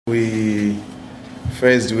We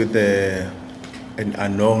faced with an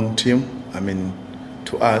unknown team,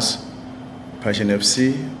 to us, Passion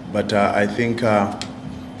FC, but I think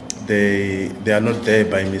they are not there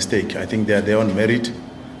by mistake. I think they are there on merit.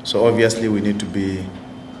 So obviously we need to be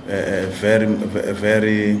very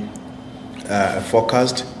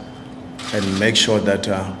focused and make sure that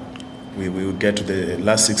we will get to the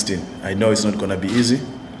last 16. I know it's not going to be easy,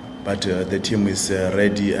 but the team is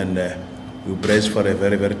ready and we brace for a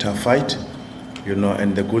very tough fight.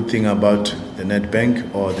 And the good thing about the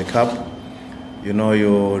Nedbank or the Cup, you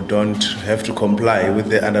don't have to comply with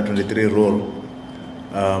the under 23 rule.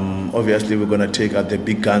 Obviously, we're going to take out the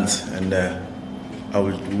big guns, and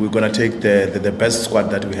we're going to take the best squad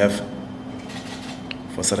that we have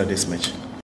for Saturday's match.